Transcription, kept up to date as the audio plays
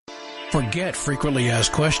Forget frequently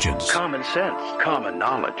asked questions. Common sense, common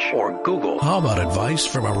knowledge, or Google. How about advice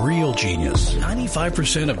from a real genius?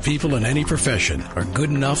 95% of people in any profession are good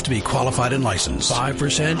enough to be qualified and licensed.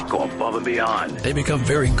 5% go above and beyond. They become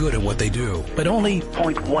very good at what they do, but only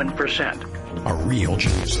 0.1% are real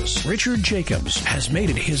geniuses. Richard Jacobs has made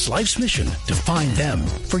it his life's mission to find them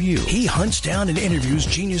for you. He hunts down and interviews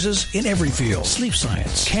geniuses in every field: sleep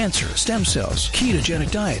science, cancer, stem cells,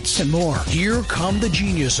 ketogenic diets, and more. Here come the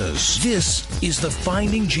geniuses. This is the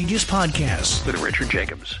Finding Genius Podcast with Richard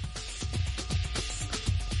Jacobs.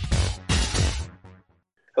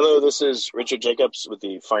 Hello, this is Richard Jacobs with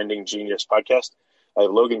the Finding Genius Podcast. I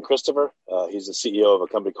have Logan Christopher. He's the CEO of a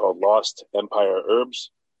company called Lost Empire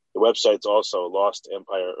Herbs. The website's also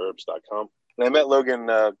lostempireherbs.com. And I met Logan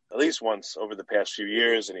at least once over the past few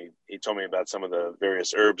years, and he told me about some of the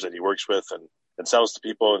various herbs that he works with and sells to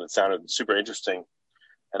people, and it sounded super interesting.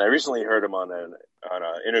 And I recently heard him on an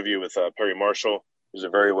interview with Perry Marshall, who's a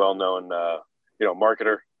very well-known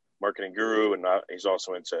marketing guru, and he's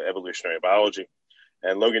also into evolutionary biology.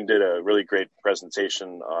 And Logan did a really great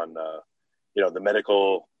presentation on the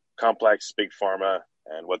medical complex, big pharma,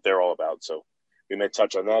 and what they're all about. So we may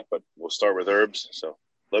touch on that, but we'll start with herbs. So,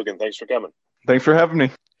 Logan, thanks for coming. Thanks for having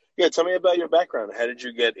me. Yeah, tell me about your background. How did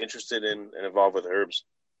you get interested in and involved with herbs?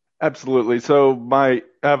 Absolutely. So I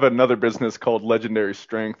have another business called Legendary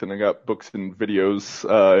Strength, and I got books and videos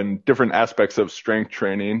and different aspects of strength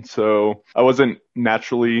training. So I wasn't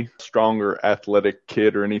naturally strong or athletic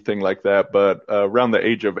kid or anything like that, but around the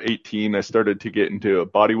age of 18, I started to get into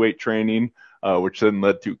body weight training, which then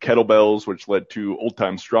led to kettlebells, which led to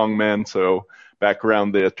old-time strongmen. So back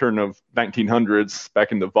around the turn of 1900s,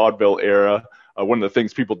 back in the vaudeville era, one of the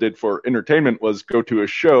things people did for entertainment was go to a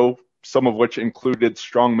show, some of which included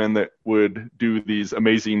strongmen that would do these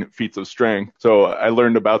amazing feats of strength. So I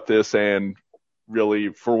learned about this, and really,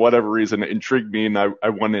 for whatever reason, it intrigued me, and I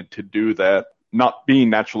wanted to do that. Not being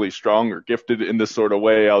naturally strong or gifted in this sort of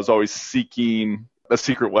way, I was always seeking a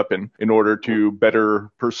secret weapon in order to better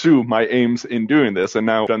pursue my aims in doing this. And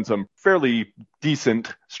now I've done some fairly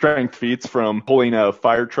decent strength feats, from pulling a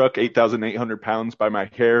fire truck 8,800 pounds by my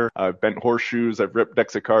hair. I've bent horseshoes. I've ripped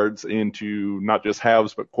decks of cards into not just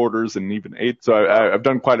halves, but quarters and even eighths. So I've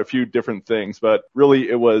done quite a few different things, but really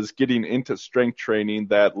it was getting into strength training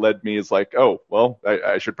that led me is like, oh, well,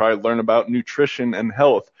 I should probably learn about nutrition and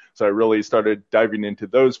health. So I really started diving into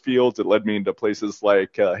those fields. It led me into places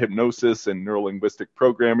like hypnosis and neurolinguistic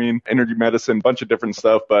programming, energy medicine, a bunch of different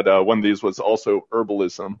stuff. But one of these was also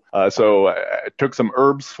herbalism. So I took some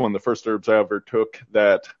herbs. One of the first herbs I ever took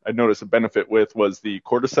that I noticed a benefit with was the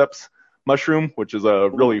cordyceps mushroom, which is a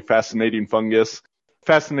really fascinating fungus.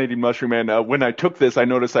 Fascinating mushroom. And when I took this, I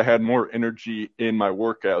noticed I had more energy in my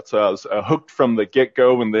workout. So I was hooked from the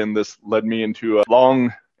get-go. And then this led me into a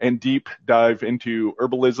long and deep dive into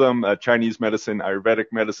herbalism, Chinese medicine, Ayurvedic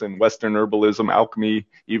medicine, Western herbalism, alchemy,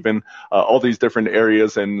 even all these different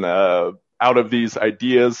areas. And out of these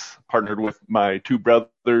ideas, partnered with my two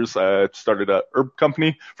brothers, started a herb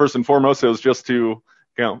company. First and foremost, it was just to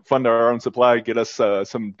fund our own supply, get us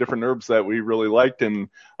some different herbs that we really liked, and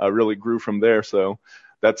really grew from there. So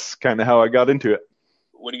that's kind of how I got into it.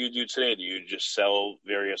 What do you do today? Do you just sell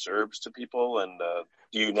various herbs to people, and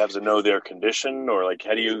do you have to know their condition, or like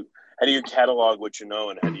how do you catalog what you know,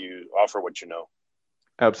 and how do you offer what you know?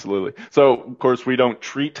 Absolutely. So, of course, we don't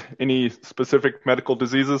treat any specific medical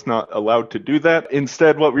diseases, not allowed to do that.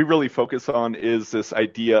 Instead, what we really focus on is this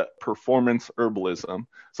idea, performance herbalism.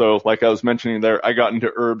 So, like I was mentioning there, I got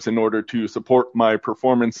into herbs in order to support my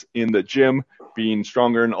performance in the gym, being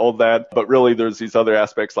stronger and all that. But really, there's these other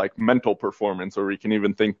aspects like mental performance, or we can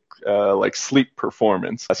even think like sleep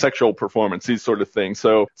performance, sexual performance, these sort of things.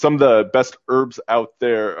 So some of the best herbs out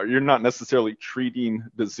there, you're not necessarily treating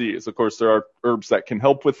disease. Of course, there are herbs that can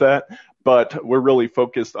help with that, but we're really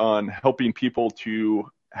focused on helping people to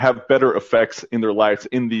have better effects in their lives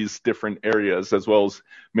in these different areas, as well as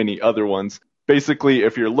many other ones. Basically,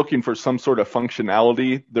 if you're looking for some sort of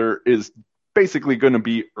functionality, there is basically going to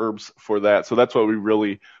be herbs for that. So that's what we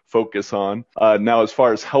really focus on. Now, as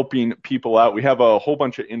far as helping people out, we have a whole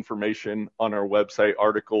bunch of information on our website,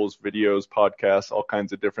 articles, videos, podcasts, all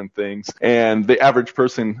kinds of different things. And the average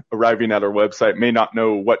person arriving at our website may not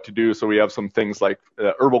know what to do. So we have some things like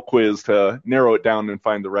herbal quiz to narrow it down and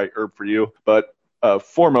find the right herb for you. But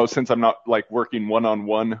foremost, since I'm not like working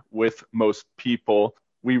one-on-one with most people,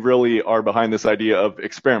 we really are behind this idea of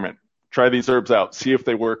experiment. Try these herbs out, see if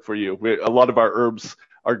they work for you. A lot of our herbs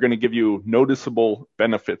are going to give you noticeable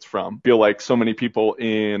benefits from. Feel like so many people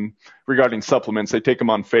regarding supplements, they take them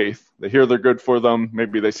on faith. They hear they're good for them.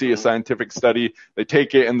 Maybe they see a scientific study, they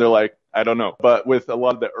take it and they're like, I don't know. But with a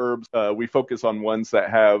lot of the herbs, we focus on ones that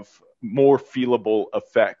have more feelable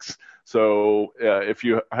effects. So if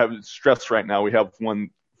you have stress right now, we have one,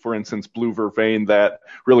 for instance, blue vervain, that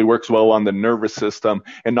really works well on the nervous system.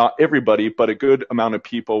 And not everybody, but a good amount of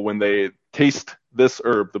people, when they taste this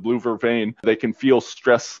herb, the blue vervain, they can feel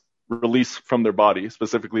stress release from their body,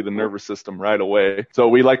 specifically the nervous system, right away. So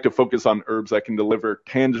we like to focus on herbs that can deliver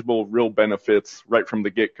tangible, real benefits right from the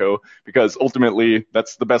get-go, because ultimately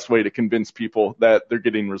that's the best way to convince people that they're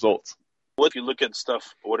getting results. Well, if you look at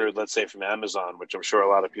stuff ordered, let's say from Amazon, which I'm sure a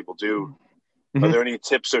lot of people do, are there any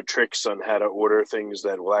tips or tricks on how to order things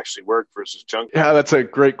that will actually work versus junk? Yeah, that's a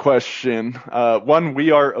great question. One, we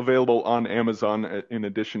are available on Amazon in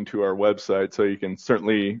addition to our website, so you can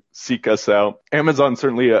certainly seek us out. Amazon's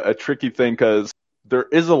certainly a tricky thing because there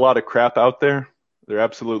is a lot of crap out there. There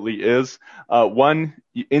absolutely is. One,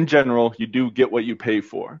 in general, you do get what you pay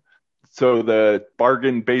for. So the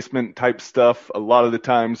bargain basement type stuff, a lot of the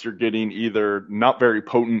times you're getting either not very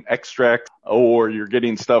potent extract, or you're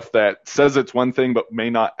getting stuff that says it's one thing but may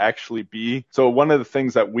not actually be. So one of the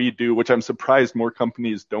things that we do, which I'm surprised more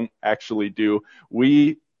companies don't actually do,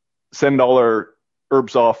 we send all our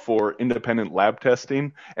herbs off for independent lab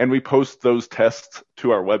testing, and we post those tests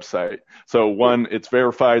to our website. So one, it's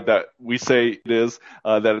verified that we say it is,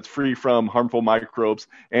 that it's free from harmful microbes,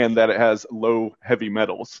 and that it has low heavy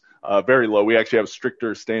metals. Very low. We actually have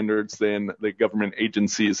stricter standards than the government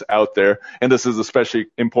agencies out there. And this is especially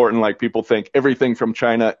important. Like, people think everything from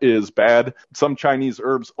China is bad. Some Chinese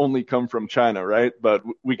herbs only come from China, right? But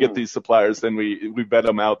we get these suppliers, then we vet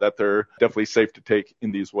them out that they're definitely safe to take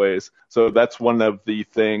in these ways. So that's one of the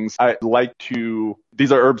things I like to,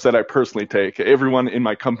 these are herbs that I personally take. Everyone in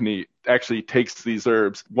my company actually takes these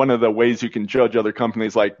herbs. One of the ways you can judge other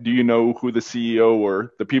companies, like, do you know who the CEO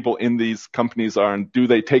or the people in these companies are, and do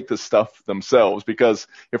they take this stuff themselves? Because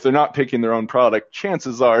if they're not taking their own product,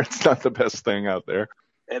 chances are it's not the best thing out there.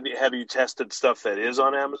 Have you tested stuff that is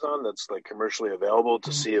on Amazon that's like commercially available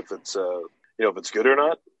to see if it's if it's good or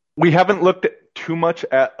not? We haven't looked too much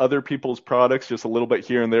at other people's products, just a little bit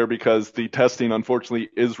here and there, because the testing, unfortunately,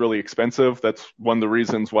 is really expensive. That's one of the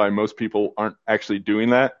reasons why most people aren't actually doing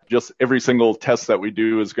that. Just every single test that we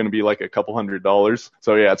do is going to be like a couple $100.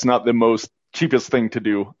 So yeah, it's not the most cheapest thing to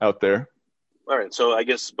do out there. All right. So I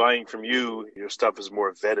guess buying from you, your stuff is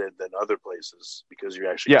more vetted than other places because you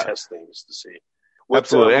actually test things to see.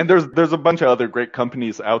 Absolutely. And there's a bunch of other great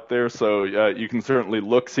companies out there. So you can certainly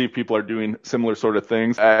look, see if people are doing similar sort of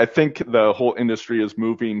things. I think the whole industry is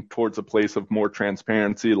moving towards a place of more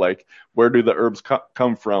transparency. Like, where do the herbs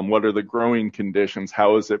come from? What are the growing conditions?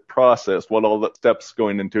 How is it processed? What all the steps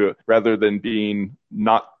going into it, rather than being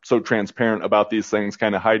not so transparent about these things,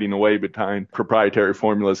 kind of hiding away behind proprietary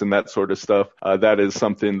formulas and that sort of stuff. That is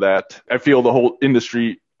something that I feel the whole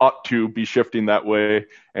industry ought to be shifting that way,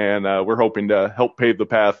 and we're hoping to help pave the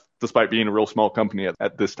path, despite being a real small company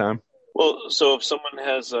at this time. Well, so if someone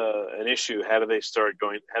has an issue, how do they start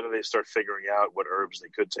figuring out what herbs they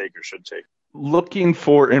could take or should take? Looking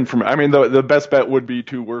for information. I mean, the best bet would be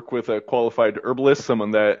to work with a qualified herbalist, someone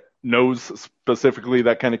that knows specifically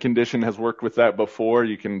that kind of condition, has worked with that before.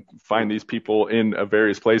 You can find these people in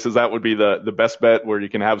various places. That would be the best bet, where you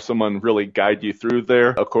can have someone really guide you through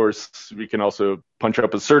there. Of course, we can also punch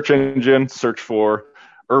up a search engine, search for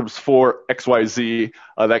herbs for XYZ.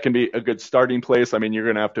 That can be a good starting place. I mean, you're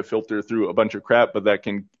going to have to filter through a bunch of crap, but that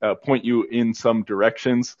can point you in some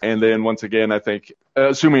directions. And then once again, I think,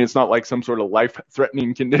 assuming it's not like some sort of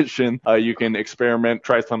life-threatening condition, you can experiment,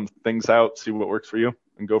 try some things out, see what works for you,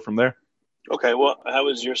 and go from there. Okay, well, how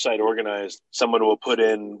is your site organized? Someone will put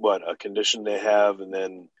in a condition they have, and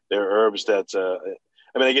then there are herbs that,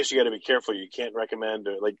 I guess you got to be careful. You can't recommend,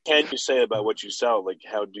 can you say about what you sell? Like,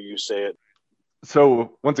 how do you say it?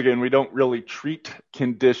 So once again, we don't really treat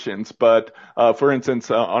conditions, but for instance,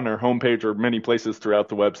 on our homepage or many places throughout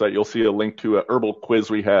the website, you'll see a link to a herbal quiz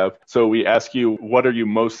we have. So we ask you, what are you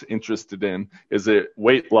most interested in? Is it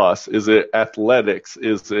weight loss? Is it athletics?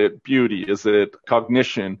 Is it beauty? Is it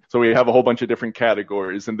cognition? So we have a whole bunch of different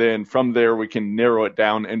categories. And then from there, we can narrow it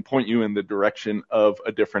down and point you in the direction of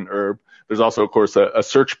a different herb. There's also, of course, a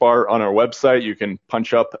search bar on our website. You can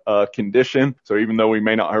punch up a condition. So even though we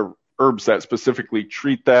may not have herbs that specifically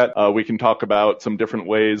treat that, we can talk about some different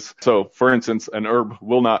ways. So for instance, an herb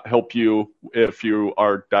will not help you if you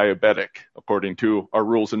are diabetic, according to our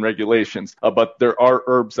rules and regulations. But there are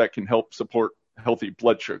herbs that can help support healthy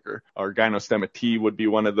blood sugar. Our gynostemma tea would be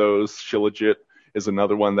one of those. Shilajit is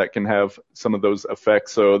another one that can have some of those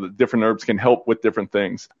effects. So the different herbs can help with different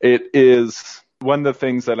things. It is one of the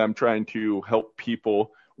things that I'm trying to help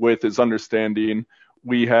people with is understanding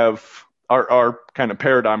we have our kind of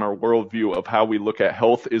paradigm, our worldview of how we look at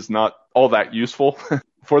health is not all that useful.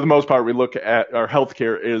 For the most part, we look at our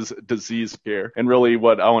healthcare is disease care. And really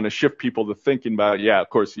what I want to shift people to thinking about, yeah, of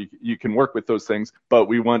course, you can work with those things, but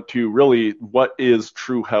we want to really, what is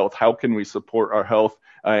true health? How can we support our health?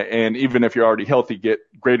 And even if you're already healthy, get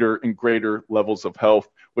greater and greater levels of health,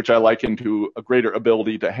 which I liken to a greater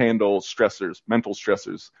ability to handle stressors, mental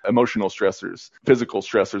stressors, emotional stressors, physical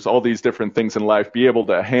stressors, all these different things in life, be able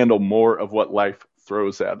to handle more of what life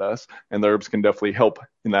throws at us. And the herbs can definitely help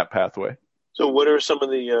in that pathway. So what are some of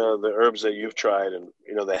the herbs that you've tried and,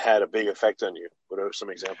 that had a big effect on you? What are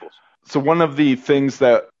some examples? So one of the things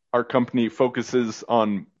that our company focuses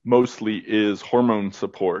on mostly is hormone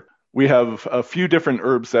support. We have a few different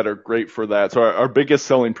herbs that are great for that. So our biggest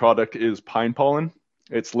selling product is pine pollen.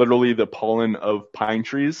 It's literally the pollen of pine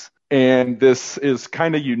trees. And this is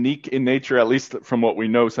kind of unique in nature, at least from what we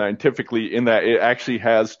know scientifically, in that it actually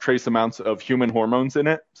has trace amounts of human hormones in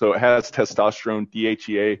it. So it has testosterone,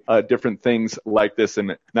 DHEA, different things like this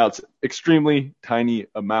in it. Now, it's extremely tiny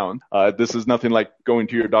amount. This is nothing like going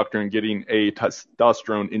to your doctor and getting a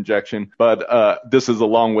testosterone injection, but this is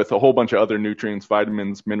along with a whole bunch of other nutrients,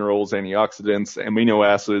 vitamins, minerals, antioxidants, amino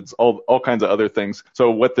acids, all kinds of other things.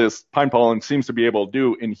 So what this pine pollen seems to be able to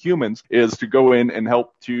do in humans is to go in and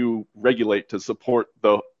help to regulate, to support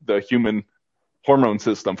the human hormone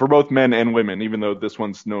system for both men and women, even though this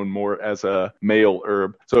one's known more as a male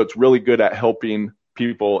herb. So it's really good at helping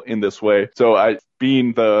people in this way. So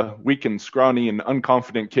being the weak and scrawny and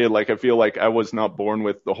unconfident kid, I feel like I was not born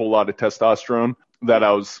with a whole lot of testosterone, that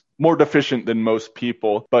I was more deficient than most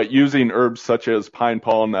people. But using herbs such as pine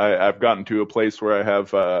pollen, I've gotten to a place where I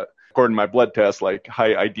have, according to my blood test,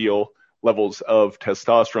 high ideal levels of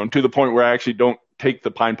testosterone, to the point where I actually don't take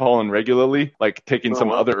the pine pollen regularly, like taking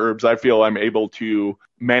some other herbs. I feel I'm able to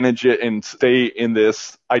manage it and stay in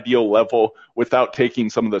this ideal level without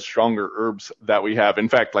taking some of the stronger herbs that we have. In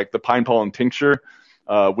fact, like the pine pollen tincture,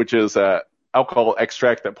 which is an alcohol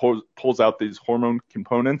extract that pulls out these hormone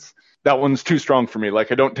components, that one's too strong for me. I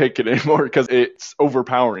don't take it anymore because it's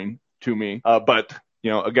overpowering to me. But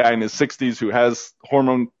a guy in his 60s who has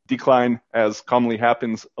hormone decline, as commonly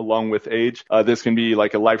happens along with age, this can be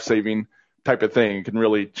like a life-saving type of thing. It can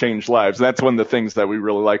really change lives. And that's one of the things that we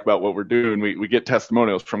really like about what we're doing. We get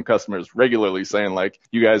testimonials from customers regularly saying,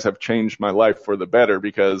 you guys have changed my life for the better,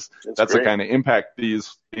 because that's the kind of impact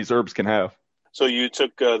these herbs can have. So you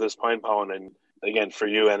took this pine pollen, and again, for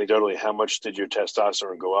you, anecdotally, how much did your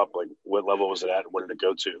testosterone go up? What level was it at? What did it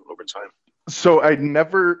go to over time? So I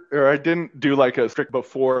didn't do a strict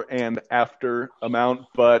before and after amount,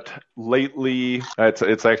 but lately,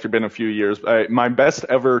 it's actually been a few years. My best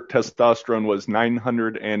ever testosterone was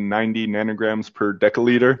 990 nanograms per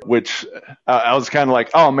deciliter, which I was kind of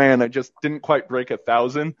oh man, I just didn't quite break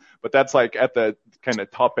 1,000, but that's at the kind of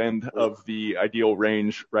top end of the ideal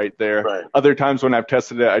range right there. Right. Other times when I've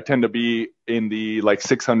tested it, I tend to be in the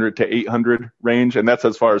 600 to 800 range, and that's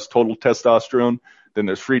as far as total testosterone. Then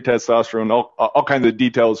there's free testosterone, all kinds of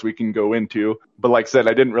details we can go into. But like I said,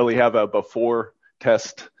 I didn't really have a before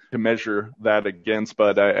test to measure that against,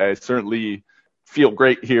 but I certainly feel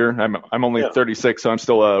great here. I'm only 36, so I'm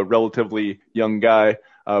still a relatively young guy,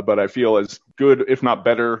 but I feel as good, if not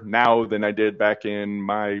better, now than I did back in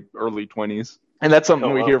my early 20s. And that's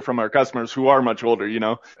something we hear from our customers who are much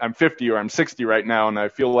older. I'm 50 or I'm 60 right now, and I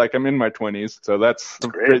feel like I'm in my 20s. So that's a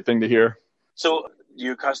great thing to hear. So do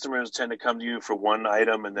your customers tend to come to you for one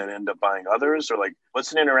item and then end up buying others? Or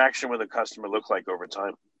what's an interaction with a customer look like over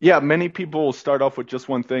time? Yeah, many people start off with just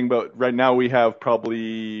one thing, but right now we have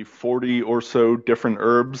probably 40 or so different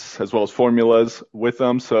herbs as well as formulas with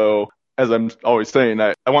them. So as I'm always saying,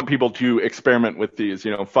 I want people to experiment with these,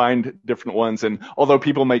 find different ones. And although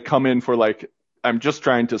people may come in for I'm just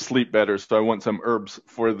trying to sleep better, so I want some herbs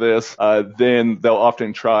for this, then they'll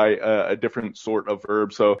often try a different sort of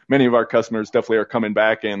herb. So many of our customers definitely are coming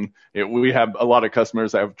back, and we have a lot of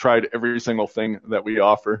customers that have tried every single thing that we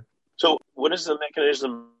offer. So what is the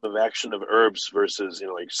mechanism of action of herbs versus,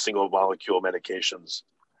 single molecule medications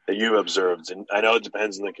that you observed? And I know it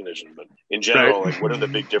depends on the condition, but in general, what are the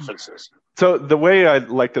big differences? So the way I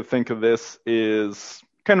like to think of this is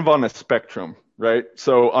kind of on a spectrum. Right.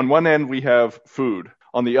 So on one end, we have food.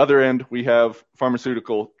 On the other end, we have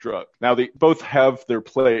pharmaceutical drug. Now, they both have their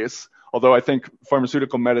place, although I think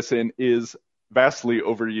pharmaceutical medicine is vastly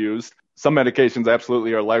overused. Some medications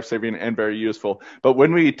absolutely are life-saving and very useful. But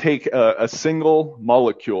when we take a single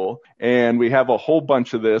molecule and we have a whole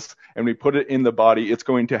bunch of this and we put it in the body, it's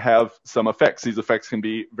going to have some effects. These effects can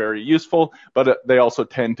be very useful, but they also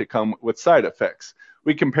tend to come with side effects.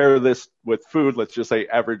 We compare this with food, let's just say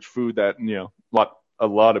average food that, a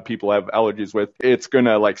lot of people have allergies with. It's going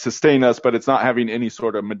to like sustain us, but it's not having any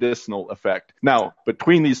sort of medicinal effect. Now,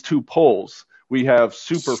 between these two poles, we have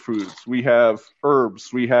superfoods, we have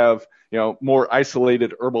herbs, we have, more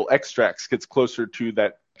isolated herbal extracts, gets closer to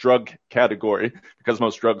that drug category because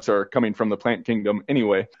most drugs are coming from the plant kingdom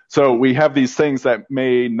anyway. So we have these things that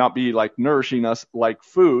may not be like nourishing us like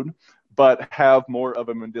food, but have more of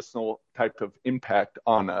a medicinal type of impact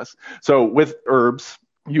on us. So with herbs,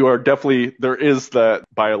 there is the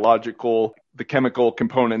biological, the chemical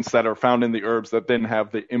components that are found in the herbs that then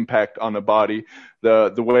have the impact on the body.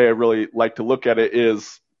 The way I really like to look at it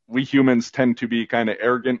is we humans tend to be kind of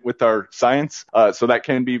arrogant with our science. So that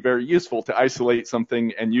can be very useful to isolate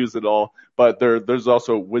something and use it all. But there's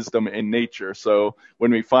also wisdom in nature. So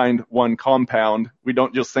when we find one compound, we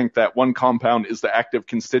don't just think that one compound is the active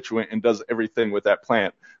constituent and does everything with that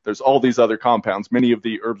plant. There's all these other compounds. Many of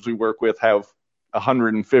the herbs we work with have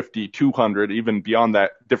 150, 200, even beyond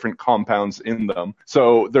that, different compounds in them.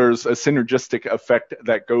 So there's a synergistic effect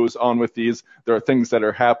that goes on with these. There are things that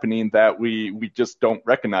are happening that we just don't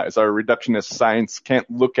recognize. Our reductionist science can't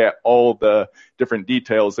look at all the different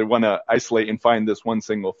details. They want to isolate and find this one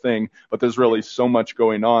single thing, but there's really so much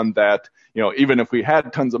going on that, even if we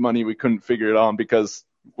had tons of money, we couldn't figure it out because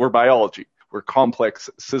we're biology. We're complex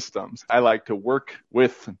systems. I like to work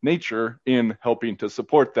with nature in helping to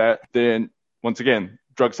support that. Then once again,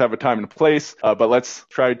 drugs have a time and a place, but let's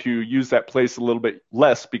try to use that place a little bit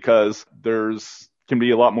less because can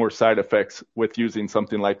be a lot more side effects with using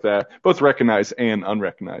something like that, both recognized and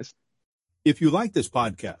unrecognized. If you like this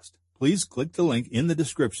podcast, please click the link in the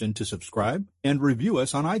description to subscribe and review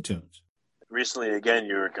us on iTunes. Recently, again,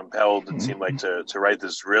 you were compelled, it seemed like, to write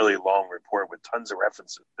this really long report with tons of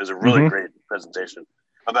references. There's a really great presentation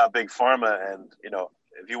about Big Pharma, and,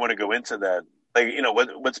 if you want to go into that,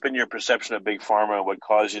 what's been your perception of Big Pharma? What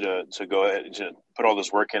caused you to go ahead and to put all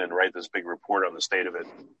this work in and write this big report on the state of it?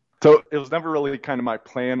 So it was never really kind of my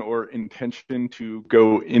plan or intention to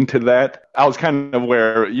go into that. I was kind of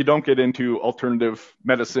aware you don't get into alternative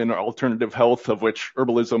medicine or alternative health, of which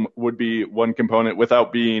herbalism would be one component,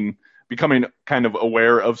 without becoming kind of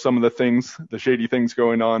aware of some of the things, the shady things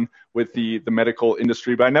going on with the medical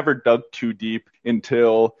industry. But I never dug too deep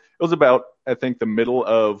until it was about, I think, the middle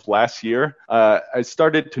of last year. I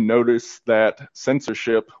started to notice that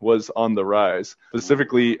censorship was on the rise,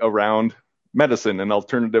 specifically around medicine and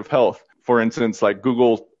alternative health. For instance, like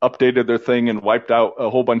Google updated their thing and wiped out a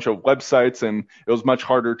whole bunch of websites, and it was much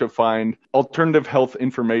harder to find alternative health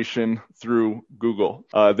information through Google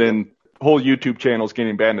than whole YouTube channels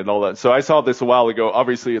getting banned and all that. So I saw this a while ago.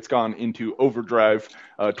 Obviously, it's gone into overdrive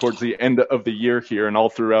towards the end of the year here and all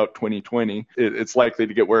throughout 2020. It's likely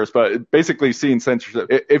to get worse, but basically seeing censorship.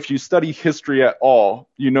 If you study history at all,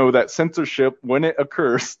 you know that censorship, when it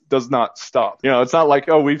occurs, does not stop. It's not like,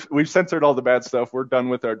 oh, we've censored all the bad stuff, we're done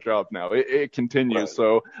with our job now. It continues. Right.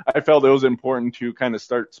 So I felt it was important to kind of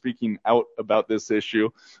start speaking out about this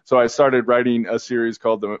issue. So I started writing a series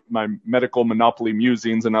called my Medical Monopoly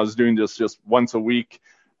Musings, and I was doing this just once a week.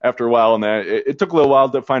 After a while, and it took a little while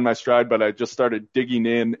to find my stride, but I just started digging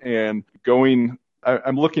in and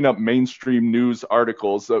I'm looking up mainstream news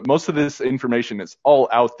articles. Most of this information is all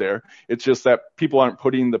out there. It's just that people aren't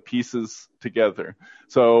putting the pieces together.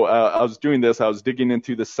 So I was doing this. I was digging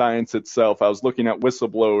into the science itself. I was looking at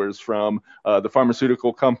whistleblowers from the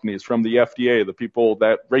pharmaceutical companies, from the FDA, the people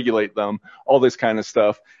that regulate them, all this kind of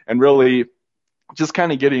stuff, and really just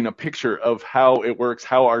kind of getting a picture of how it works,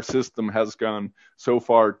 how our system has gone so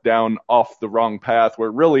far down off the wrong path,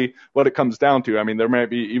 where really what it comes down to, I mean, there might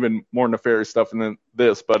be even more nefarious stuff than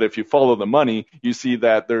this, but if you follow the money, you see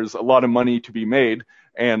that there's a lot of money to be made,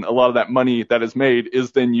 and a lot of that money that is made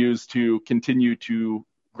is then used to continue to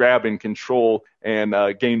grab and control and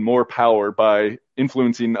gain more power by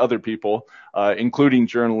influencing other people, including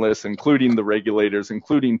journalists, including the regulators,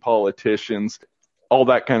 including politicians. All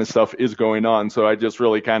that kind of stuff is going on. So I just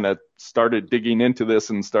really kind of started digging into this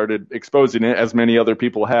and started exposing it, as many other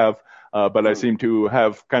people have. But I seem to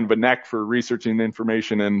have kind of a knack for researching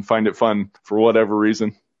information and find it fun for whatever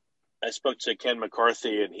reason. I spoke to Ken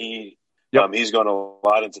McCarthy, and he's gone a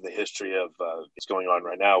lot into the history of what's going on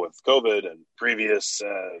right now with COVID and previous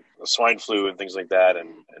swine flu and things like that,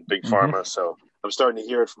 and Big Pharma. So I'm starting to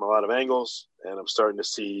hear it from a lot of angles, and I'm starting to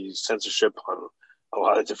see censorship on a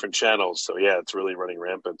lot of different channels. So yeah, it's really running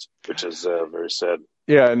rampant, which is very sad.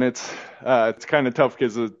 Yeah, and it's kind of tough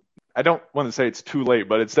because I don't want to say it's too late,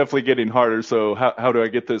 but it's definitely getting harder. So how do I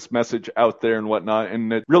get this message out there and whatnot?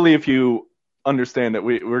 And it really, if you understand that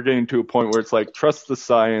we're getting to a point where it's like, trust the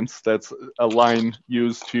science. That's a line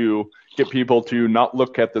used to get people to not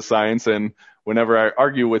look at the science. And whenever I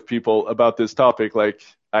argue with people about this topic, like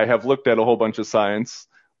I have looked at a whole bunch of science.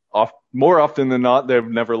 More often than not, they've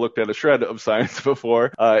never looked at a shred of science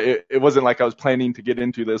before. It wasn't like I was planning to get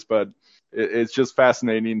into this, but it's just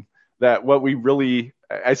fascinating that what we really,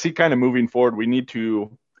 I see kind of moving forward, we need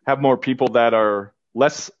to have more people that are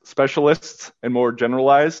less specialists and more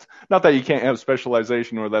generalized. Not that you can't have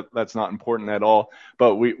specialization or that's not important at all,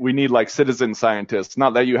 but we need like citizen scientists.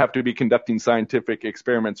 Not that you have to be conducting scientific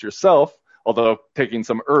experiments yourself, although taking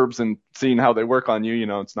some herbs and seeing how they work on you,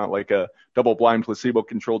 it's not like a double-blind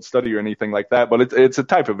placebo-controlled study or anything like that, but it's a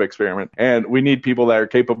type of experiment. And we need people that are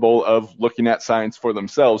capable of looking at science for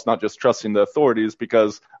themselves, not just trusting the authorities,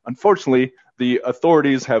 because unfortunately, the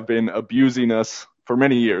authorities have been abusing us for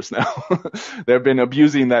many years now. They've been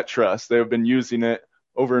abusing that trust. They've been using it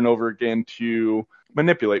over and over again to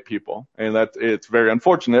manipulate people. And it's very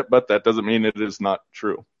unfortunate, but that doesn't mean it is not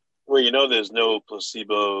true. Well, there's no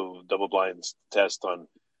placebo double-blind test on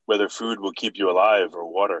whether food will keep you alive or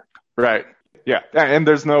water. Right. Yeah. And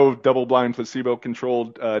there's no double-blind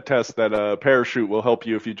placebo-controlled test that a parachute will help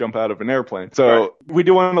you if you jump out of an airplane. So We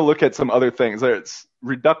do want to look at some other things. It's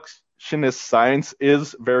reductionist science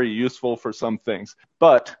is very useful for some things,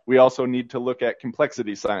 but we also need to look at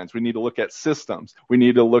complexity science. We need to look at systems. We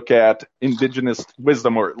need to look at indigenous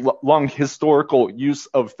wisdom or long historical use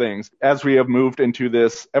of things as we have moved into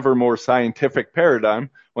this ever more scientific paradigm.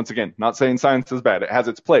 Once again, not saying science is bad. It has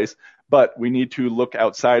its place, but we need to look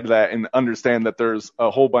outside of that and understand that there's a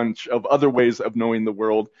whole bunch of other ways of knowing the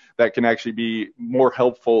world that can actually be more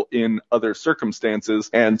helpful in other circumstances.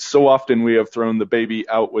 And so often we have thrown the baby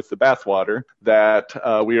out with the bathwater that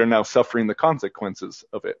we are now suffering the consequences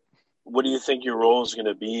of it. What do you think your role is going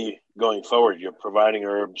to be going forward? You're providing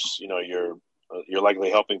herbs, you're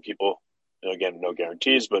likely helping people. Again, no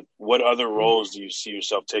guarantees, but what other roles do you see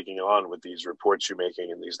yourself taking on with these reports you're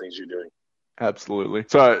making and these things you're doing? Absolutely.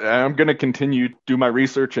 So I'm going to continue to do my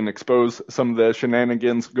research and expose some of the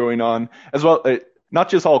shenanigans going on as well. Not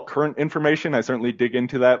just all current information, I certainly dig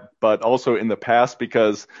into that, but also in the past,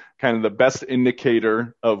 because kind of the best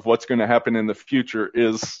indicator of what's going to happen in the future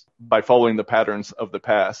is by following the patterns of the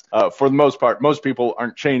past. For the most part, most people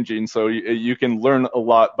aren't changing, so you can learn a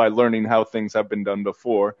lot by learning how things have been done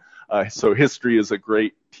before. So history is a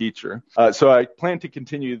great teacher. So I plan to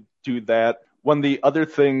continue to do that. One of the other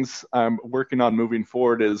things I'm working on moving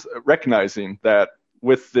forward is recognizing that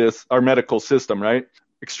with our medical system, right?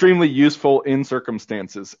 Extremely useful in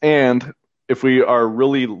circumstances. And if we are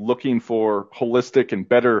really looking for holistic and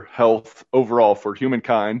better health overall for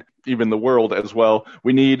humankind, even the world as well,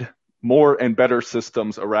 we need more and better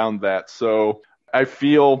systems around that. So I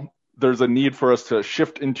feel there's a need for us to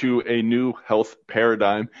shift into a new health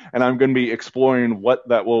paradigm, and I'm going to be exploring what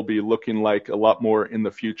that will be looking like a lot more in the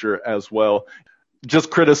future as well. Just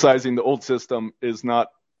criticizing the old system is not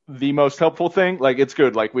the most helpful thing. Like, it's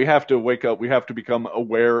good. Like, we have to wake up. We have to become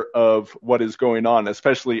aware of what is going on,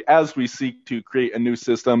 especially as we seek to create a new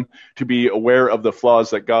system, to be aware of the flaws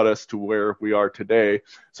that got us to where we are today.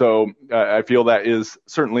 So I feel that is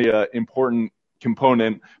certainly an important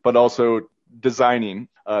component, but also designing,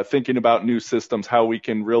 thinking about new systems, how we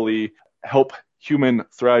can really help human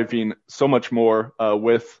thriving so much more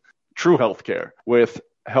with true healthcare, with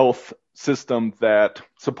health system that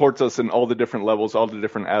supports us in all the different levels, all the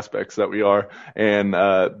different aspects that we are, and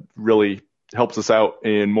really helps us out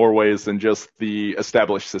in more ways than just the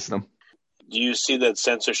established system. Do you see that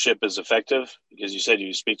censorship is effective? Because you said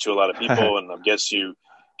you speak to a lot of people, and I guess you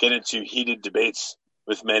get into heated debates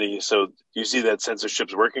with many. So do you see that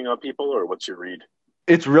censorship's working on people, or what's your read?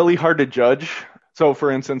 It's really hard to judge. So,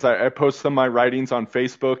 for instance, I post some of my writings on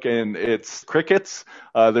Facebook, and it's crickets.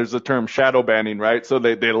 There's a term shadow banning, right? So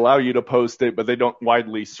they allow you to post it, but they don't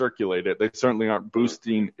widely circulate it. They certainly aren't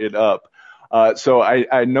boosting it up. So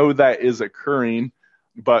I know that is occurring,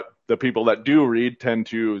 but the people that do read tend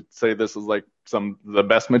to say this is like the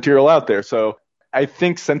best material out there. So I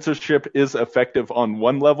think censorship is effective on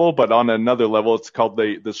one level, but on another level, it's called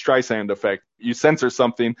the Streisand effect. You censor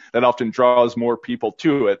something that often draws more people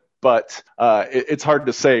to it. But it's hard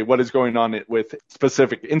to say what is going on with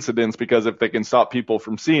specific incidents, because if they can stop people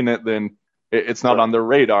from seeing it, then it's not on their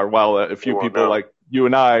radar. While a few people like you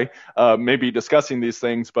and I may be discussing these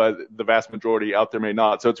things, but the vast majority out there may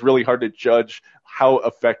not. So it's really hard to judge how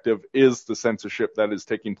effective is the censorship that is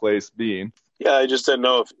taking place being. Yeah, I just didn't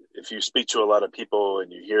know if you speak to a lot of people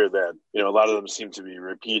and you hear that, a lot of them seem to be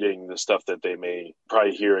repeating the stuff that they may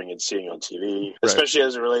probably hearing and seeing on TV, especially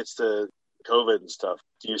as it relates to COVID and stuff.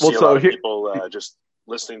 Do you see a lot of people just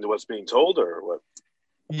listening to what's being told, or what?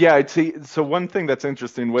 Yeah, I'd see. So one thing that's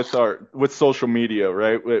interesting with social media,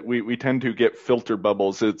 right? We tend to get filter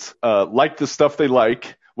bubbles. It's like the stuff they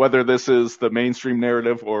like, whether this is the mainstream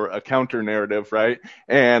narrative or a counter narrative, right?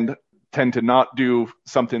 And tend to not do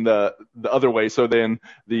something the other way. So then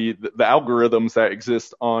the algorithms that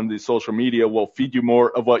exist on the social media will feed you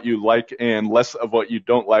more of what you like and less of what you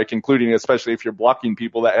don't like, including especially if you're blocking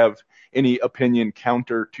people that have any opinion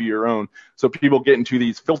counter to your own. So people get into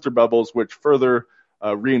these filter bubbles, which further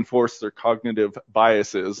reinforce their cognitive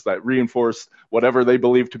biases that reinforce whatever they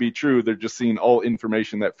believe to be true. They're just seeing all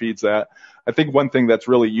information that feeds that. I think one thing that's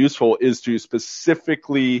really useful is to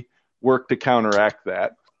specifically work to counteract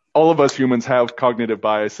that. All of us humans have cognitive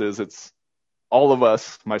biases. It's all of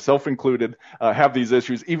us, myself included, have these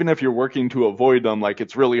issues. Even if you're working to avoid them, like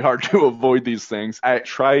it's really hard to avoid these things. I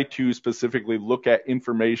try to specifically look at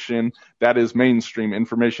information that is mainstream,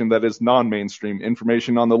 information that is non-mainstream,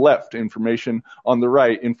 information on the left, information on the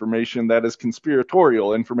right, information that is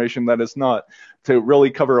conspiratorial, information that is not, to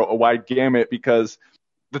really cover a wide gamut, because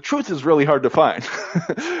the truth is really hard to find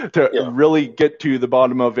to really get to the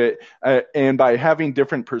bottom of it. And by having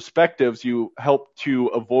different perspectives, you help to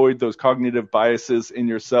avoid those cognitive biases in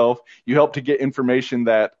yourself. You help to get information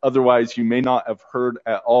that otherwise you may not have heard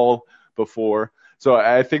at all before. So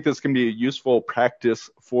I think this can be a useful practice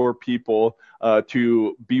for people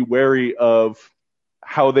to be wary of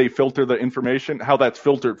how they filter the information, how that's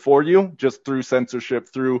filtered for you, just through censorship,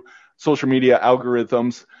 through social media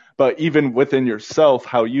algorithms, but even within yourself,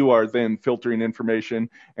 how you are then filtering information,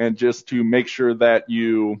 and just to make sure that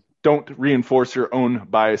you don't reinforce your own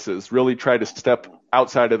biases. Really try to step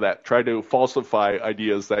outside of that, try to falsify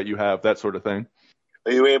ideas that you have, that sort of thing.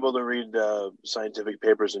 Are you able to read scientific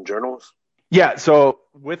papers and journals? Yeah, so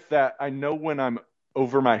with that, I know when I'm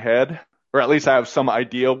over my head, or at least I have some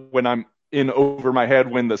idea when I'm in over my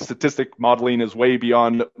head, when the statistic modeling is way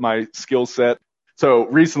beyond my skill set. So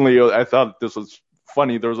recently, I thought this was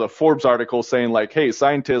funny. There was a Forbes article saying like, hey,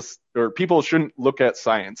 scientists or people shouldn't look at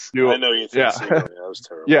science. I know you think so. Yeah, that was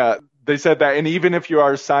terrible. Yeah, they said that. And even if you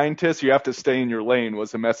are a scientist, you have to stay in your lane,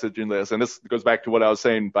 was the message in this. And this goes back to what I was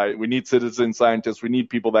saying, we need citizen scientists. We need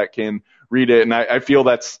people that can read it. And I feel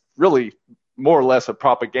that's really more or less a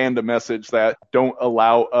propaganda message that don't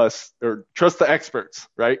allow us, or trust the experts,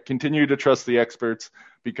 right? Continue to trust the experts,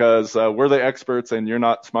 because we're the experts and you're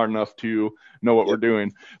not smart enough to know what we're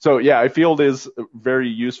doing. So yeah, I feel it is very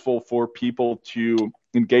useful for people to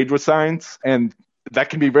engage with science, and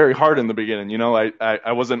that can be very hard in the beginning. You know,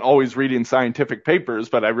 I wasn't always reading scientific papers,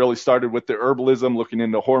 but I really started with the herbalism, looking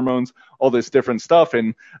into hormones, all this different stuff,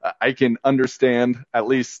 and I can understand at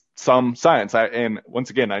least some science. And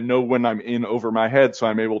once again, I know when I'm in over my head, so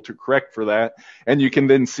I'm able to correct for that. And you can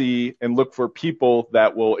then see and look for people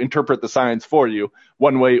that will interpret the science for you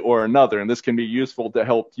one way or another. And this can be useful to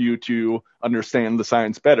help you to understand the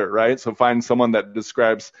science better, right? So find someone that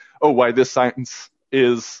describes, why this science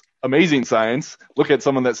is amazing science. Look at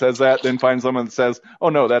someone that says that, then find someone that says, oh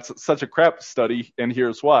no, that's such a crap study, and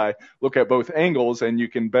here's why. Look at both angles, and you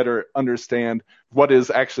can better understand what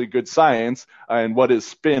is actually good science and what is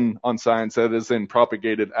spin on science that is then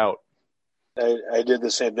propagated out. I did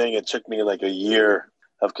the same thing. It took me like a year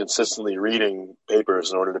of consistently reading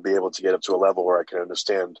papers in order to be able to get up to a level where I can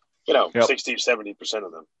understand, 60, 70%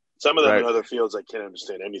 of them. Some of them in other fields, I can't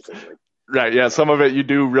understand anything. Right, yeah, some of it you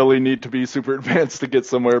do really need to be super advanced to get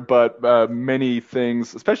somewhere, but many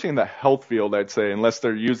things, especially in the health field, I'd say, unless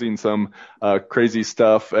they're using some crazy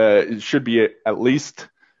stuff, it should be at least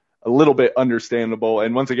a little bit understandable.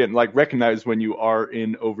 And once again, like, recognize when you are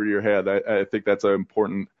in over your head. I think that's an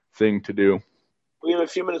important thing to do. We have a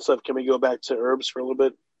few minutes left. Can we go back to herbs for a little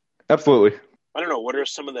bit? Absolutely. I don't know, what are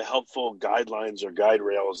some of the helpful guidelines or guide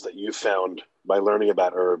rails that you found by learning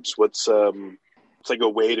about herbs? What's it's like a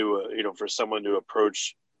way to, for someone to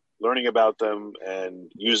approach learning about them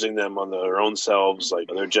and using them on their own selves, like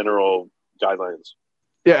their general guidelines?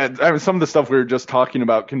 Yeah, I mean, some of the stuff we were just talking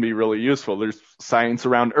about can be really useful. There's science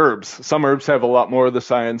around herbs. Some herbs have a lot more of the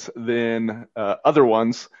science than other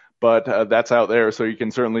ones, but that's out there. So you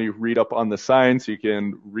can certainly read up on the science. You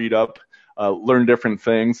can read up, learn different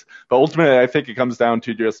things. But ultimately, I think it comes down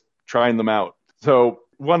to just trying them out. So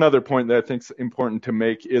one other point that I think is important to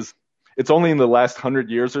make is it's only in the last 100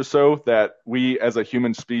 years or so that we as a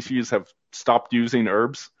human species have stopped using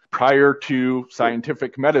herbs. Prior to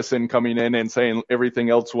scientific medicine coming in and saying everything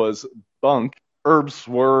else was bunk, herbs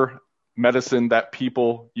were medicine that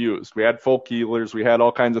people used. We had folk healers, we had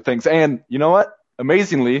all kinds of things. And you know what?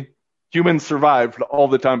 Amazingly, humans survived all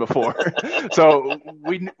the time before. So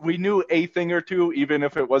we knew a thing or two, even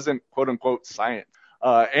if it wasn't quote unquote science.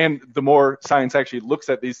 And the more science actually looks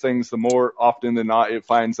at these things, the more often than not it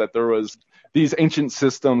finds that these ancient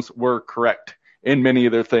systems were correct in many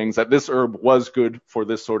of their things, that this herb was good for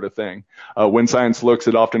this sort of thing. When science looks,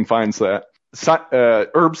 it often finds that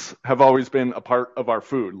herbs have always been a part of our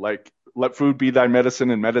food. Like, let food be thy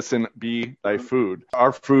medicine and medicine be thy food.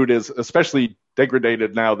 Our food is especially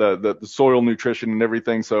degraded now, the soil nutrition and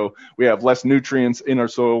everything. So we have less nutrients in our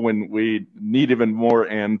soil when we need even more.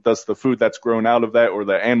 And thus the food that's grown out of that, or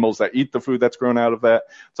the animals that eat the food that's grown out of that,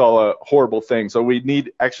 it's all a horrible thing. So we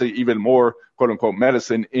need actually even more quote unquote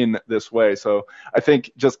medicine in this way. So I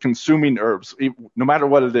think just consuming herbs, no matter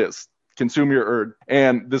what it is, consume your herb.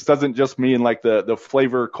 And this doesn't just mean like the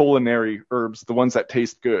flavor culinary herbs, the ones that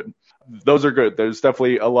taste good. Those are good. There's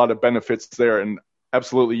definitely a lot of benefits there, and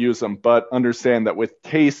absolutely use them. But understand that with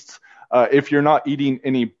tastes, if you're not eating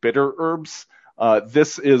any bitter herbs,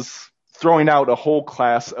 this is throwing out a whole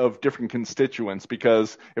class of different constituents,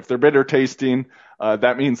 because if they're bitter tasting,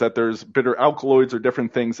 that means that there's bitter alkaloids or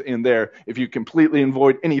different things in there. If you completely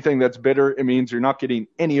avoid anything that's bitter, it means you're not getting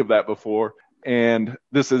any of that before. And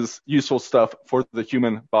this is useful stuff for the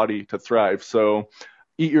human body to thrive. So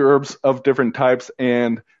eat your herbs of different types,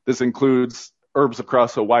 and this includes herbs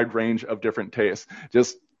across a wide range of different tastes.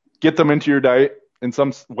 Just get them into your diet in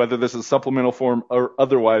some, whether this is supplemental form or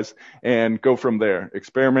otherwise, and go from there.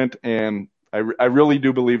 Experiment, and I really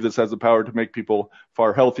do believe this has the power to make people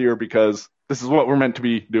far healthier, because this is what we're meant to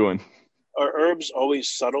be doing. Are herbs always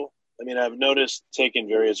subtle? I mean, I've noticed taking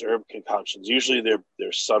various herb concoctions. Usually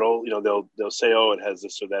they're subtle. You know, they'll say, oh, it has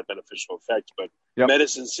this or that beneficial effect, but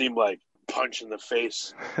medicines seem like punch in the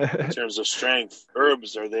face in terms of strength.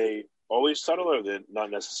 Herbs, are they always subtle, or are they not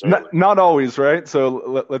necessarily? Not always, right?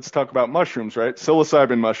 So let's talk about mushrooms, right?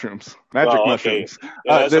 Psilocybin mushrooms, magic mushrooms.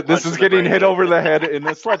 Yeah, this is getting hit over the head in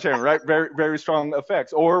the sledgehammer, right? Very, very strong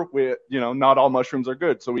effects. Or not all mushrooms are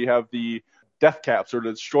good. So we have the death caps, or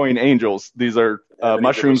the destroying angels. These are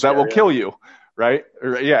mushrooms that will kill you, right?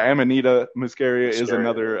 Amanita muscaria is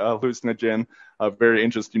another hallucinogen, a very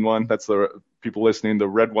interesting one. That's the people listening, the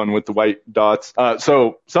red one with the white dots.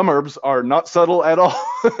 So some herbs are not subtle at all,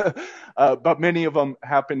 but many of them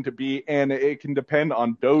happen to be, and it can depend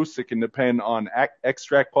on dose. It can depend on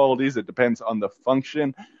extract qualities. It depends on the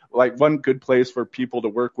function. Like, one good place for people to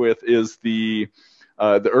work with is the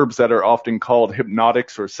herbs that are often called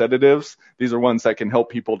hypnotics or sedatives. These are ones that can help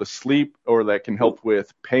people to sleep, or that can help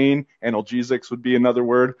with pain. Analgesics would be another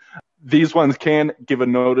word. These ones can give a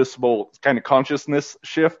noticeable kind of consciousness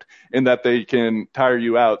shift in that they can tire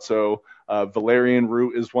you out. So valerian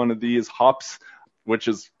root is one of these. Hops, which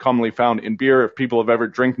is commonly found in beer. If people have ever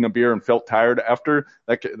drinking a beer and felt tired after,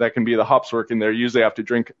 that can be the hops working there. You usually have to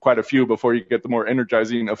drink quite a few before you get the more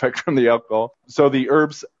energizing effect from the alcohol. So the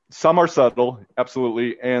herbs, some are subtle,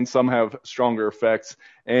 absolutely, and some have stronger effects.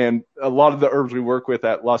 And a lot of the herbs we work with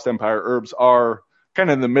at Lost Empire Herbs are kind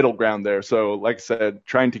of in the middle ground there. So like I said,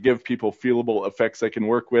 trying to give people feelable effects they can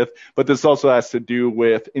work with. But this also has to do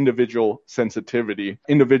with individual sensitivity,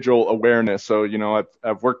 individual awareness. So,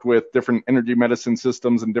 I've worked with different energy medicine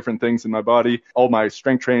systems and different things in my body, all my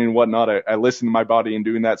strength training and whatnot. I listen to my body in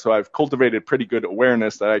doing that. So I've cultivated pretty good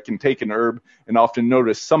awareness that I can take an herb and often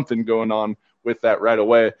notice something going on with that right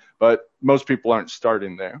away. But most people aren't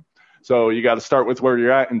starting there. So you got to start with where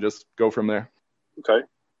you're at and just go from there. Okay.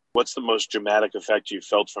 What's the most dramatic effect you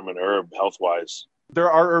felt from an herb health-wise?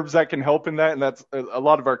 There are herbs that can help in that, and that's a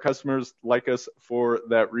lot of our customers like us for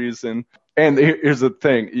that reason. And here's the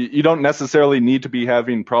thing. You don't necessarily need to be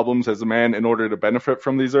having problems as a man in order to benefit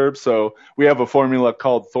from these herbs. So we have a formula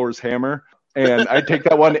called Thor's Hammer, and I take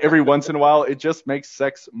that one every once in a while. It just makes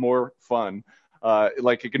sex more fun.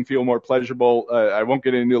 Like, it can feel more pleasurable. I won't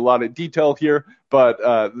get into a lot of detail here, but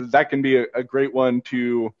that can be a great one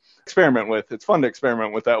to experiment with. It's fun to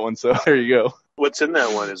experiment with that one. So there you go. What's in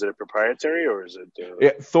that one? Is it a proprietary, or is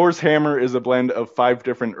it? Thor's Hammer is a blend of 5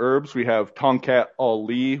 different herbs. We have Tongkat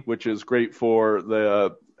Ali, which is great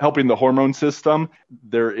for helping the hormone system.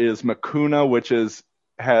 There is Mucuna, which has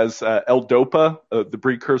L-Dopa, the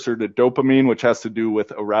precursor to dopamine, which has to do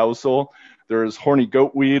with arousal. There is horny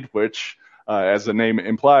goatweed, which as the name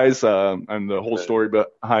implies, and the whole story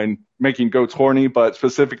behind making goats horny, but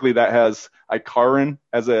specifically that has Icariin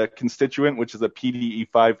as a constituent, which is a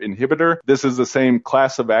PDE5 inhibitor. This is the same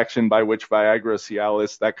class of action by which Viagra,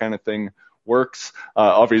 Cialis, that kind of thing works.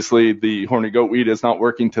 Obviously, the horny goatweed is not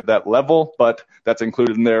working to that level, but that's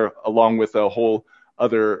included in there along with a whole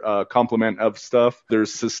other complement of stuff.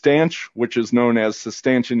 There's Sustanch, which is known as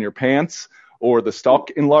Sustanch in your pants, or the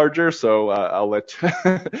stalk enlarger. So I'll let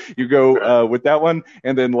you go with that one.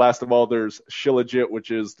 And then last of all, there's Shilajit,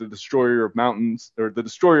 which is the destroyer of mountains, or the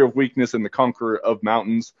destroyer of weakness and the conqueror of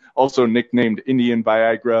mountains, also nicknamed Indian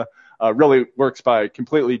Viagra. Really works by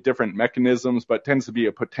completely different mechanisms, but tends to be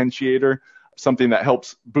a potentiator, something that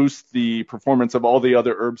helps boost the performance of all the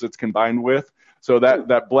other herbs it's combined with. So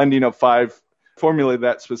that blending of 5 formulate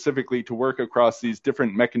that specifically to work across these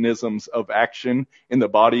different mechanisms of action in the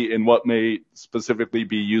body and what may specifically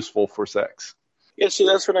be useful for sex. Yeah, see,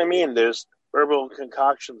 that's what I mean. There's herbal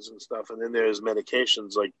concoctions and stuff, and then there's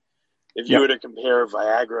medications. Like if you were to compare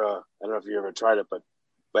Viagra, I don't know if you ever tried it, but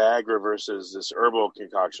Viagra versus this herbal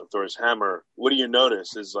concoction, Thor's Hammer, what do you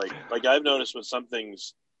notice is like I've noticed with some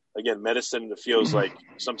things, again, medicine that feels like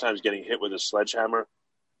sometimes getting hit with a sledgehammer.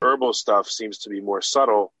 Herbal stuff seems to be more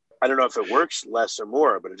subtle. I don't know if it works less or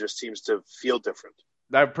more, but it just seems to feel different.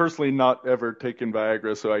 I've personally not ever taken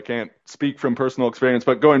Viagra, so I can't speak from personal experience.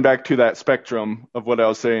 But going back to that spectrum of what I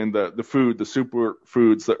was saying, the food, the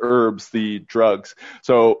superfoods, the herbs, the drugs.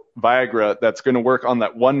 So Viagra, that's going to work on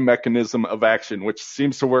that one mechanism of action, which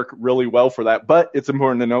seems to work really well for that. But it's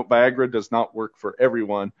important to note, Viagra does not work for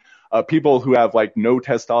everyone. People who have like no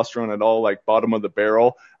testosterone at all, like bottom of the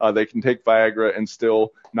barrel, they can take Viagra and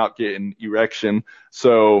still not get an erection.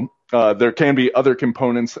 So there can be other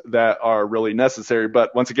components that are really necessary.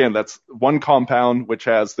 But once again, that's one compound which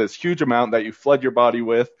has this huge amount that you flood your body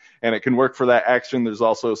with, and it can work for that action. There's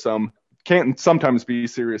also can sometimes be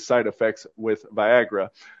serious side effects with Viagra.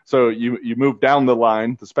 So you move down the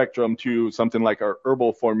line, the spectrum, to something like our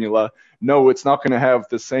herbal formula. No, it's not going to have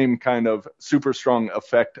the same kind of super strong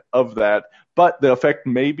effect of that, but the effect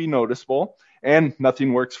may be noticeable, and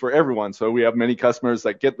nothing works for everyone. So we have many customers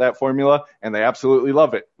that get that formula and they absolutely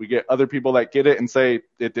love it. We get other people that get it and say,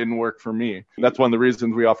 it didn't work for me. That's one of the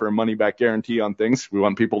reasons we offer a money back guarantee on things. We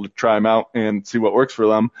want people to try them out and see what works for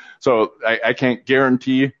them. So I can't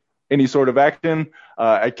guarantee any sort of action.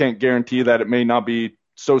 I can't guarantee that it may not be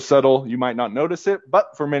so subtle you might not notice it,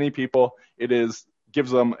 but for many people,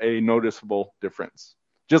 gives them a noticeable difference.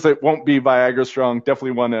 Just it won't be Viagra strong.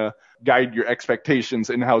 Definitely want to guide your expectations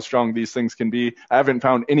in how strong these things can be. I haven't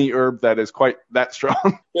found any herb that is quite that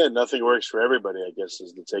strong. Yeah, nothing works for everybody, I guess,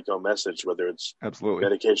 is the take-home message, whether it's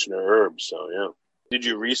medication or herbs. So, yeah. Did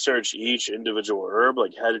you research each individual herb?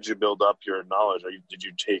 Like, how did you build up your knowledge? Did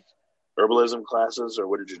you take herbalism classes, or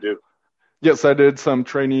what did you do? Yes, I did some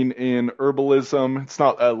training in herbalism. It's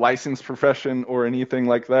not a licensed profession or anything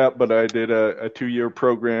like that, but I did a 2-year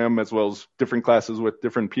program as well as different classes with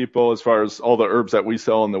different people. As far as all the herbs that we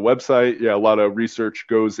sell on the website, yeah, a lot of research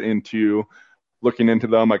goes into looking into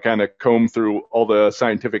them. I kind of comb through all the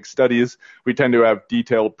scientific studies. We tend to have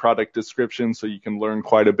detailed product descriptions, so you can learn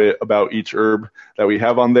quite a bit about each herb that we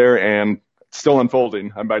have on there, and it's still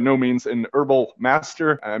unfolding. I'm by no means an herbal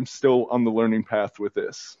master. I'm still on the learning path with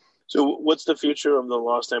this. So what's the future of the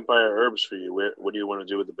Lost Empire Herbs for you? What do you want to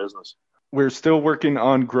do with the business? We're still working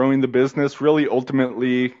on growing the business. Really,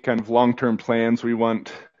 ultimately, kind of long-term plans.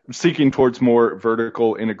 Seeking towards more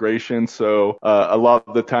vertical integration. So a lot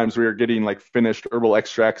of the times we are getting like finished herbal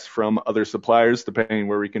extracts from other suppliers, depending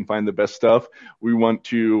where we can find the best stuff. We want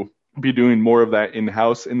to be doing more of that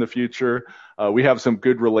in-house in the future. We have some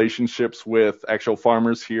good relationships with actual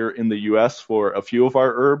farmers here in the U.S. for a few of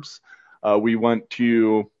our herbs. We want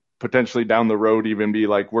to potentially down the road even be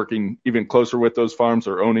like working even closer with those farms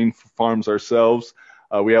or owning farms ourselves.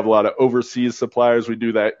 We have a lot of overseas suppliers. We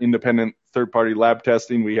do that independent third-party lab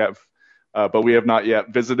testing. But we have not yet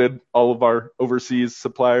visited all of our overseas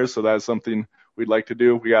suppliers, so that's something we'd like to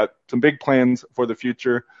do. We got some big plans for the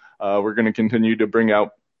future. We're going to continue to bring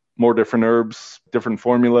out more different herbs, different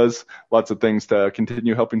formulas, lots of things to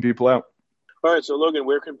continue helping people out. All right, so Logan,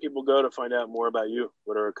 where can people go to find out more about you?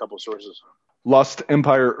 What are a couple sources?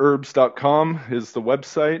 LostEmpireHerbs.com is the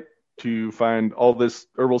website to find all this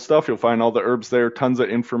herbal stuff. You'll find all the herbs there, tons of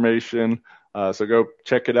information. So go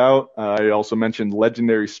check it out. I also mentioned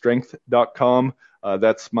LegendaryStrength.com.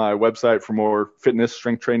 That's my website for more fitness,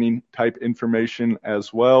 strength training type information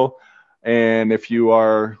as well. And if you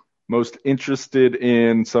are most interested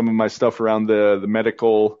in some of my stuff around the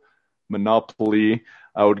medical monopoly,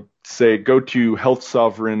 I would say go to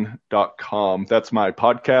healthsovereign.com. That's my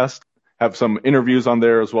podcast. Have some interviews on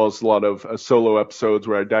there as well as a lot of solo episodes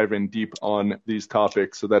where I dive in deep on these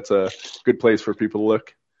topics. So that's a good place for people to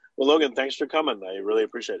look. Well, Logan, thanks for coming. I really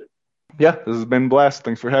appreciate it. Yeah, this has been a blast.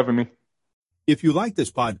 Thanks for having me. If you like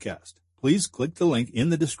this podcast, please click the link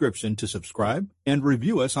in the description to subscribe and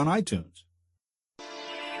review us on iTunes.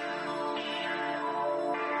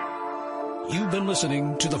 You've been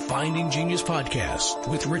listening to the Finding Genius podcast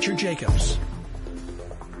with Richard Jacobs.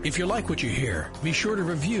 If you like what you hear, be sure to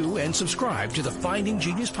review and subscribe to the Finding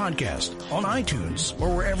Genius podcast on iTunes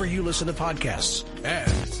or wherever you listen to podcasts.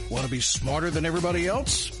 And want to be smarter than everybody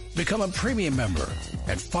else? Become a premium member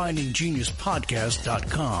at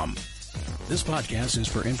findinggeniuspodcast.com. This podcast is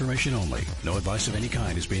for information only. No advice of any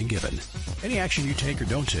kind is being given. Any action you take or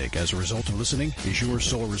don't take as a result of listening is your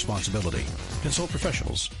sole responsibility. Consult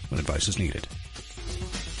professionals when advice is needed.